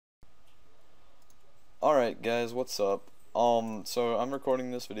Alright guys, what's up? So I'm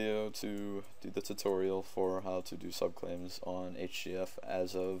recording this video to do the tutorial for how to do subclaims on HCF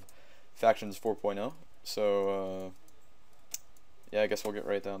as of Factions 4.0. So, yeah, I guess we'll get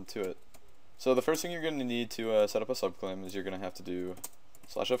right down to it. So the first thing you're going to need to set up a subclaim is you're going to have to do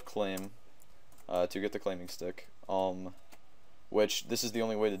 /f claim to get the claiming stick. Which, this is the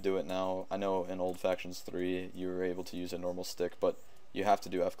only way to do it now. I know in old Factions 3 you were able to use a normal stick, but you have to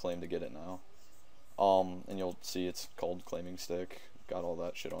do fclaim to get it now. And you'll see it's called claiming stick, got all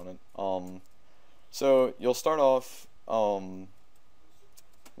that shit on it. So you'll start off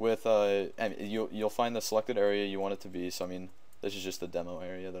with and you'll find the selected area you want it to be. So I mean, this is just the demo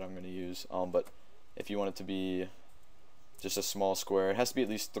area that I'm going to use. But if you want it to be just a small square, it has to be at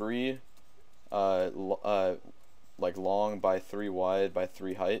least 3 like long by 3 wide by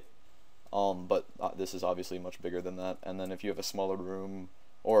 3 height. But this is obviously much bigger than that. And then if you have a smaller room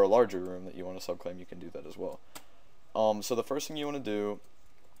or a larger room that you want to subclaim, you can do that as well. So the first thing you want to do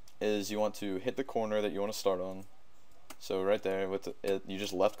is you want to hit the corner that you want to start on. So right there, with you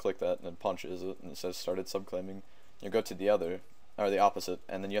just left click that and it punches it and it says started subclaiming. You go to the other, or the opposite,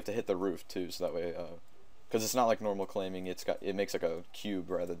 and then you have to hit the roof too, so that way, because it's not like normal claiming, it makes like a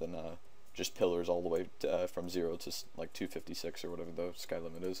cube rather than just pillars all the way to, from 0 to like 256 or whatever the sky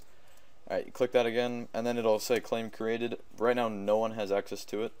limit is. Alright, you click that again, and then it'll say claim created. Right now no one has access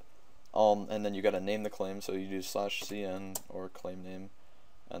to it. And then you gotta name the claim, so you do /cn or claim name,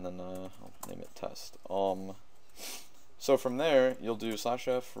 and then I'll name it test. So from there you'll do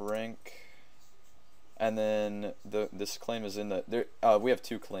 /f rank, and then this claim is in the we have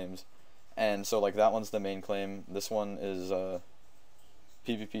 2 claims, and so like that one's the main claim. This one is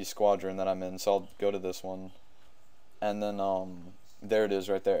PvP squadron that I'm in, so I'll go to this one, and then there it is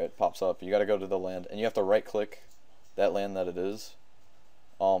right there, it pops up. You gotta go to the land, and you have to right click that land that it is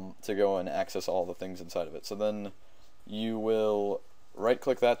to go and access all the things inside of it. So then you will right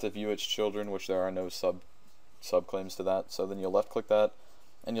click that to view its children, which there are no subclaims to that. So then you'll left click that,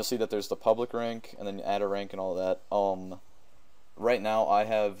 and you'll see that there's the public rank, and then you add a rank and all that. Right now I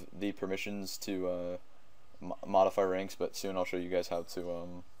have the permissions to modify ranks, but soon I'll show you guys how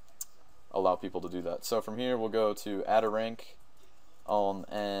to allow people to do that. So from here we'll go to add a rank,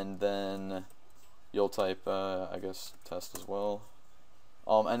 and then you'll type I guess test as well,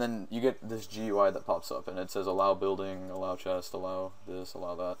 and then you get this GUI that pops up and it says allow building, allow chest, allow this,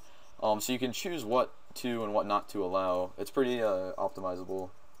 allow that. So you can choose what to and what not to allow. It's pretty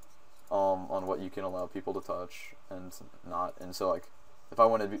optimizable on what you can allow people to touch and not. And so like if I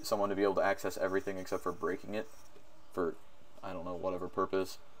wanted someone to be able to access everything except for breaking it for, I don't know, whatever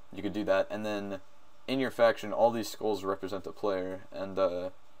purpose, you could do that. And then in your faction, all these skulls represent a player, and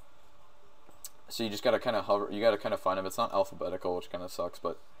so you just gotta kind of hover. You gotta kind of find them. It's not alphabetical, which kind of sucks,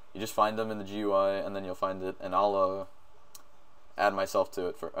 but you just find them in the GUI, and then you'll find it. And I'll add myself to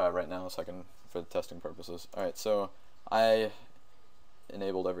it for right now, so I can for the testing purposes. All right, so I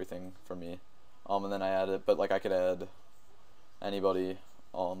enabled everything for me, and then I added. But like I could add anybody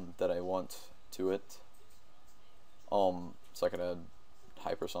that I want to it. So I could add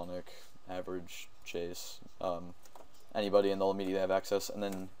hypersonic, average, chase, anybody, and they'll immediately have access. And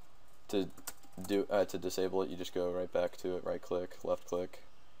then to disable it, you just go right back to it, right click, left click,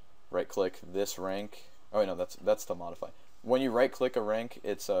 right click this rank. Oh wait, no, that's to modify. When you right click a rank,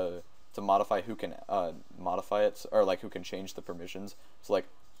 it's to modify who can modify it, or like who can change the permissions. So like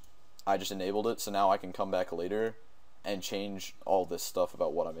I just enabled it, so now I can come back later and change all this stuff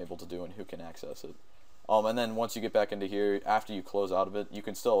about what I'm able to do and who can access it. And then once you get back into here, after you close out of it, you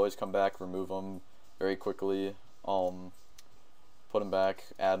can still always come back, remove them very quickly, put them back,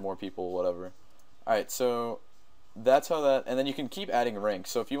 add more people, whatever. Alright, so that's how that, and then you can keep adding ranks.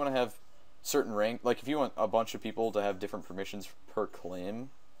 So if you want to have certain rank, like if you want a bunch of people to have different permissions per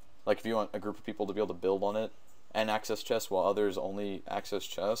claim, like if you want a group of people to be able to build on it and access chests while others only access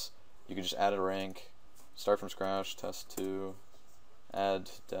chests, you can just add a rank, start from scratch, test 2,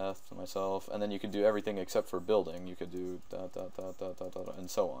 add death to myself, and then you could do everything except for building. You could do and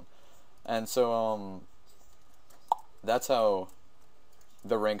so on. And so that's how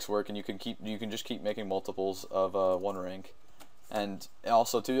the ranks work, and you can just keep making multiples of one rank. And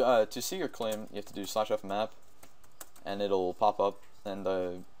also to see your claim, you have to do /f map, and it'll pop up. And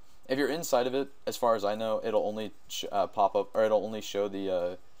if you're inside of it, as far as I know, it'll only pop up, or it'll only show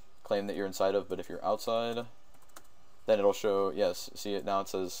the claim that you're inside of. But if you're outside, then it'll show, yes, see it now, it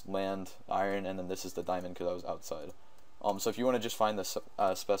says land, iron, and then this is the diamond because I was outside. So if you want to just find the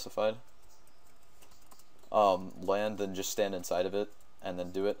specified land, then just stand inside of it and then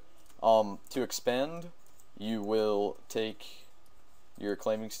do it. To expand, you will take your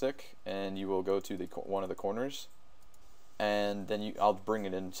claiming stick, and you will go to the one of the corners, and then I'll bring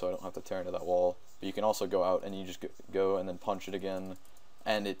it in so I don't have to tear into that wall. But you can also go out and you just go and then punch it again,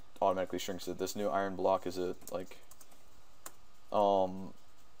 and it automatically shrinks it. This new iron block is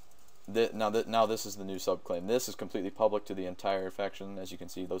now this is the new subclaim. This is completely public to the entire faction. As you can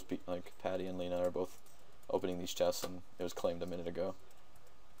see, those like Patty and Lena are both opening these chests, and it was claimed a minute ago.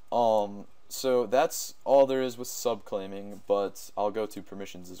 So that's all there is with subclaiming, but I'll go to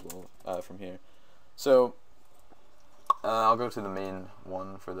permissions as well from here. So I'll go to the main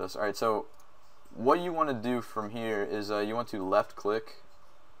one for this. Alright, so what you want to do from here is you want to left click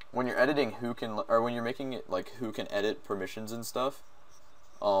when you're editing when you're making it like who can edit permissions and stuff.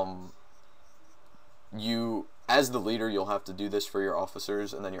 You, as the leader, you'll have to do this for your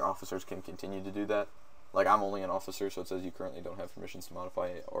officers, and then your officers can continue to do that. Like, I'm only an officer, so it says you currently don't have permissions to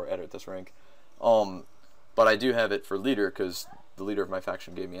modify or edit this rank. But I do have it for leader, because the leader of my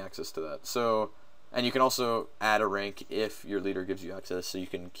faction gave me access to that. So, and you can also add a rank if your leader gives you access, so you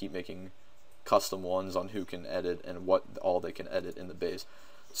can keep making custom ones on who can edit and what all they can edit in the base.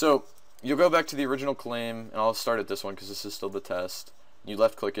 So, you'll go back to the original claim, and I'll start at this one, because this is still the test. You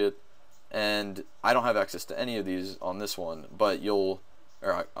left click it, and I don't have access to any of these on this one, but I'll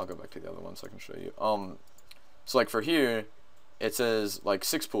go back to the other one so I can show you. So like for here, it says like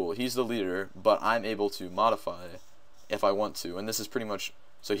 6-pool, he's the leader, but I'm able to modify if I want to, and this is pretty much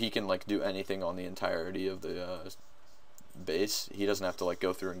so he can like do anything on the entirety of the base. He doesn't have to like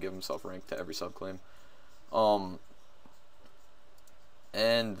go through and give himself rank to every subclaim.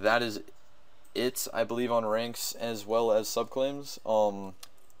 And that is it, I believe, on ranks as well as subclaims.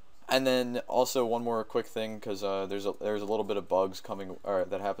 And then also one more quick thing, because there's a little bit of bugs coming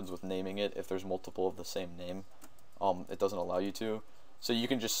that happens with naming it. If there's multiple of the same name, it doesn't allow you to. So you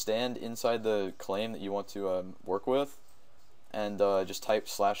can just stand inside the claim that you want to work with, and just type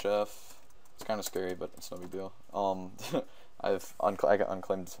 /F. It's kind of scary, but it's no big deal. I got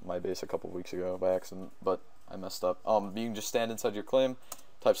unclaimed my base a couple weeks ago by accident, but I messed up. You can just stand inside your claim,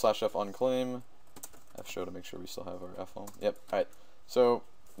 type /F unclaim. F show to make sure we still have our F home. Yep. All right. So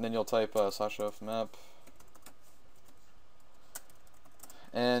then you'll type /F map,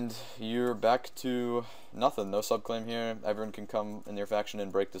 and you're back to nothing. No subclaim here. Everyone can come in your faction and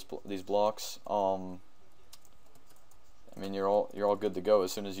break these blocks. I mean, you're all good to go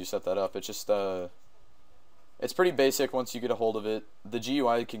as soon as you set that up. It's just it's pretty basic once you get a hold of it. The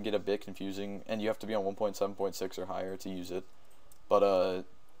GUI can get a bit confusing, and you have to be on 1.7.6 or higher to use it. But as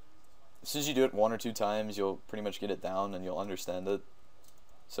soon as you do it 1 or 2 times, you'll pretty much get it down and you'll understand it.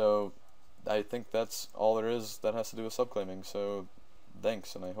 So I think that's all there is that has to do with subclaiming. So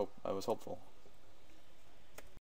thanks, and I hope I was helpful.